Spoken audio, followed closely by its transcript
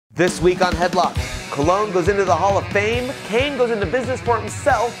This week on Headlock'd, Cologne goes into the Hall of Fame, Kane goes into business for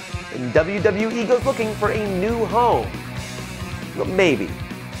himself, and WWE goes looking for a new home. Well, maybe.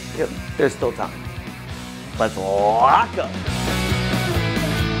 There's still time. Let's lock up.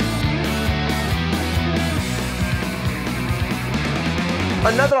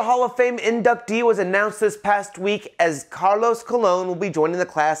 Another Hall of Fame inductee was announced this past week as Carlos Colon will be joining the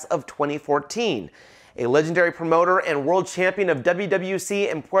class of 2014. A legendary promoter and world champion of WWC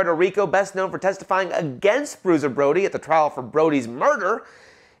in Puerto Rico, best known for testifying against Bruiser Brody at the trial for Brody's murder,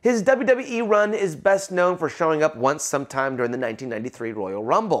 his WWE run is best known for showing up once sometime during the 1993 Royal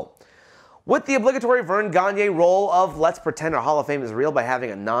Rumble. With the obligatory Verne Gagne role of let's pretend our Hall of Fame is real by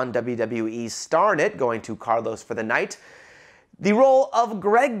having a non-WWE star in it, going to Carlos for the night, the role of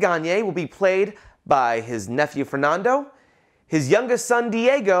Greg Gagne will be played by his nephew Fernando, his youngest son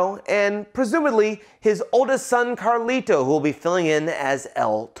Diego, and presumably his oldest son Carlito, who will be filling in as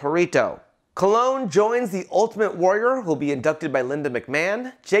El Torito. Colon joins the Ultimate Warrior, who will be inducted by Linda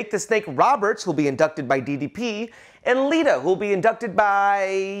McMahon, Jake the Snake Roberts, who will be inducted by DDP, and Lita, who will be inducted by,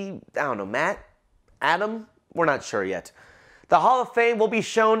 I don't know, Matt? Adam? We're not sure yet. The Hall of Fame will be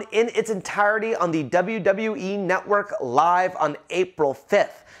shown in its entirety on the WWE Network live on April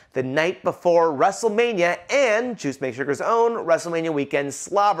 5th, the night before WrestleMania and Juice Make Sugar's own WrestleMania weekend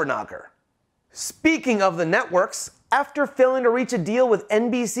Slobberknocker. Speaking of the networks, after failing to reach a deal with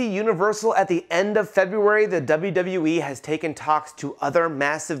NBC Universal at the end of February, the WWE has taken talks to other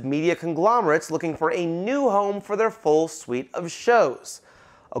massive media conglomerates looking for a new home for their full suite of shows.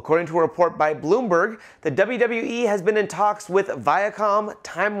 According to a report by Bloomberg, the WWE has been in talks with Viacom,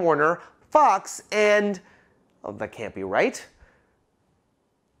 Time Warner, Fox, and, oh, that can't be right,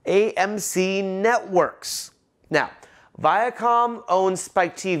 AMC Networks. Now, Viacom owns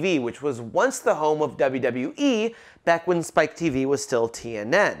Spike TV, which was once the home of WWE back when Spike TV was still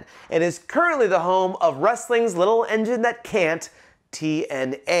TNN, and is currently the home of wrestling's little engine that can't,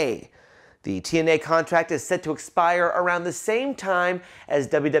 TNA. The TNA contract is set to expire around the same time as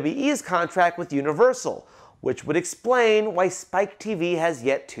WWE's contract with Universal, which would explain why Spike TV has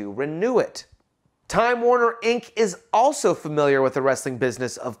yet to renew it. Time Warner Inc. is also familiar with the wrestling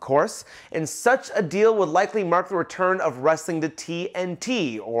business, of course, and such a deal would likely mark the return of wrestling to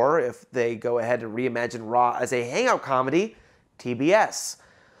TNT, or if they go ahead and reimagine Raw as a hangout comedy, TBS.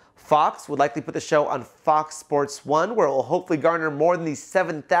 Fox would likely put the show on Fox Sports 1, where it will hopefully garner more than the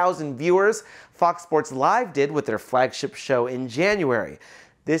 7,000 viewers Fox Sports Live did with their flagship show in January.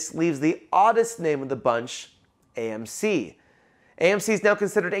 This leaves the oddest name of the bunch, AMC. AMC is now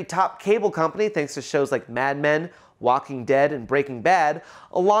considered a top cable company thanks to shows like Mad Men, Walking Dead, and Breaking Bad,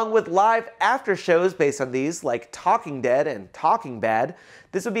 along with live after shows based on these like Talking Dead and Talking Bad.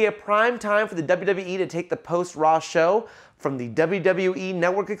 This would be a prime time for the WWE to take the post-Raw show from the WWE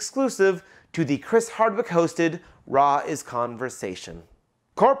Network exclusive to the Chris Hardwick-hosted Raw is Conversation.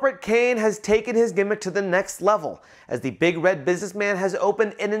 Corporate Kane has taken his gimmick to the next level, as the big red businessman has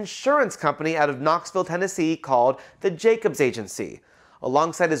opened an insurance company out of Knoxville, Tennessee called the Jacobs Agency.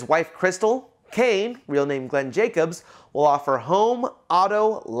 Alongside his wife Crystal, Kane, real name Glenn Jacobs, will offer home,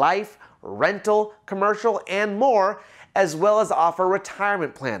 auto, life, rental, commercial, and more, as well as offer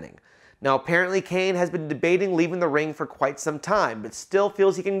retirement planning. Now, apparently Kane has been debating leaving the ring for quite some time, but still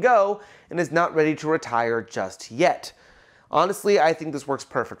feels he can go and is not ready to retire just yet. Honestly, I think this works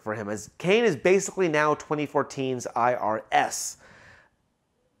perfect for him, as Kane is basically now 2014's IRS.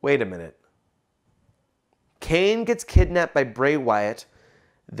 Wait a minute. Kane gets kidnapped by Bray Wyatt,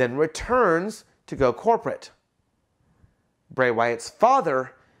 then returns to go corporate. Bray Wyatt's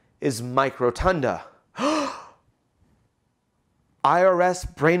father is Mike Rotunda.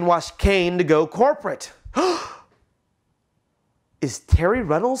 IRS brainwashed Kane to go corporate. Is Terry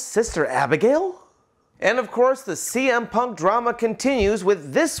Runnels' sister Abigail? And of course, the CM Punk drama continues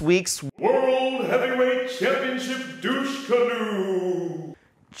with this week's World Heavyweight Championship douche canoe,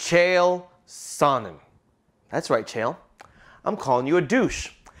 Chael Sonnen. That's right, Chael. I'm calling you a douche.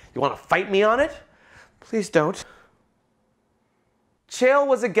 You want to fight me on it? Please don't. Chael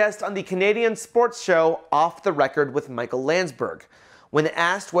was a guest on the Canadian sports show Off the Record with Michael Landsberg. When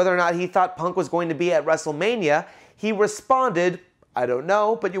asked whether or not he thought Punk was going to be at WrestleMania, he responded, "I don't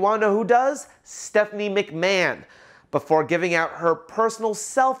know, but you want to know who does? Stephanie McMahon," before giving out her personal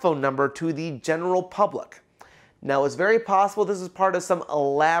cell phone number to the general public. Now, it's very possible this is part of some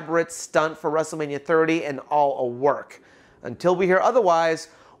elaborate stunt for WrestleMania 30 and all a work. Until we hear otherwise,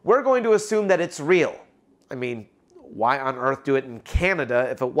 we're going to assume that it's real. I mean, why on earth do it in Canada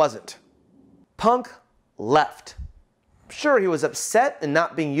if it wasn't? Punk left. Sure, he was upset and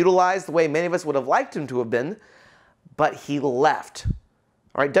not being utilized the way many of us would have liked him to have been, but he left.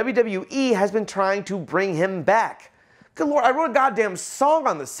 All right, WWE has been trying to bring him back. Good Lord, I wrote a goddamn song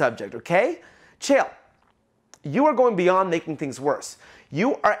on this subject, okay? Chael, you are going beyond making things worse.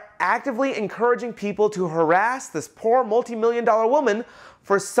 You are actively encouraging people to harass this poor multi-million-dollar woman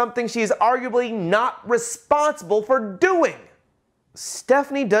for something she is arguably not responsible for doing.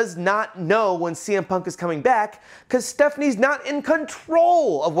 Stephanie does not know when CM Punk is coming back because Stephanie's not in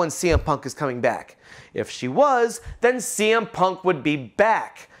control of when CM Punk is coming back. If she was, then CM Punk would be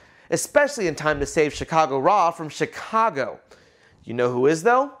back, especially in time to save Chicago Raw from Chicago. You know who is,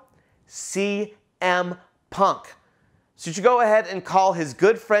 though? CM Punk. So you should go ahead and call his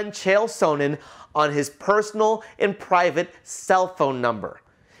good friend Chael Sonnen on his personal and private cell phone number.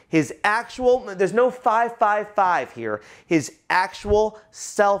 His actual, there's no 555 here, his actual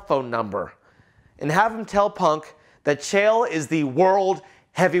cell phone number. And have him tell Punk that Chael is the World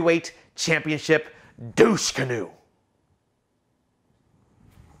Heavyweight Championship douche canoe.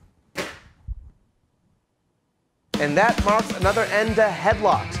 And that marks another end to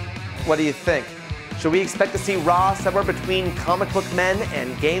Headlock'd. What do you think? Should we expect to see Raw somewhere between Comic Book Men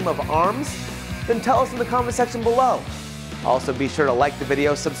and Game of Arms? Then tell us in the comment section below. Also, be sure to like the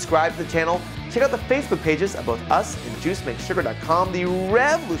video, subscribe to the channel, check out the Facebook pages of both us and JuiceMakesSugar.com, the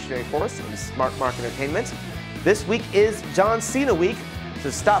revolutionary force in smart market entertainment. This week is John Cena week, so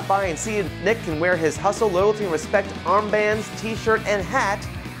stop by and see if Nick can wear his Hustle, Loyalty, and Respect armbands, t-shirt, and hat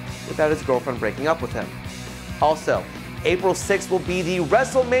without his girlfriend breaking up with him. Also, April 6th will be the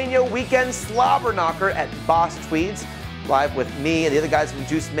WrestleMania weekend slobber knocker at Boss Tweeds. Live with me and the other guys from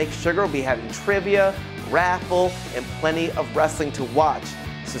Juice Make Sugar. We'll be having trivia, raffle, and plenty of wrestling to watch.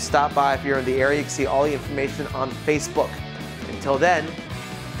 So stop by if you're in the area. You can see all the information on Facebook. Until then,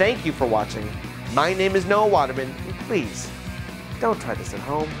 thank you for watching. My name is Noah Waterman, and please, don't try this at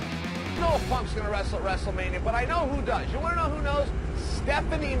home. I don't know if Punk's going to wrestle at WrestleMania, but I know who does. You want to know who knows?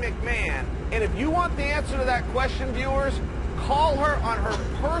 Stephanie McMahon. And if you want the answer to that question, viewers, call her on her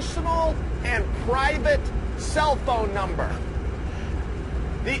personal and private cell phone number.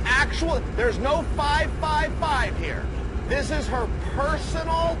 The actual, there's no 555 here. This is her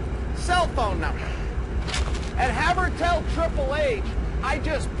personal cell phone number. And have her tell Triple H, I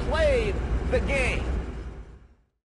just played the game.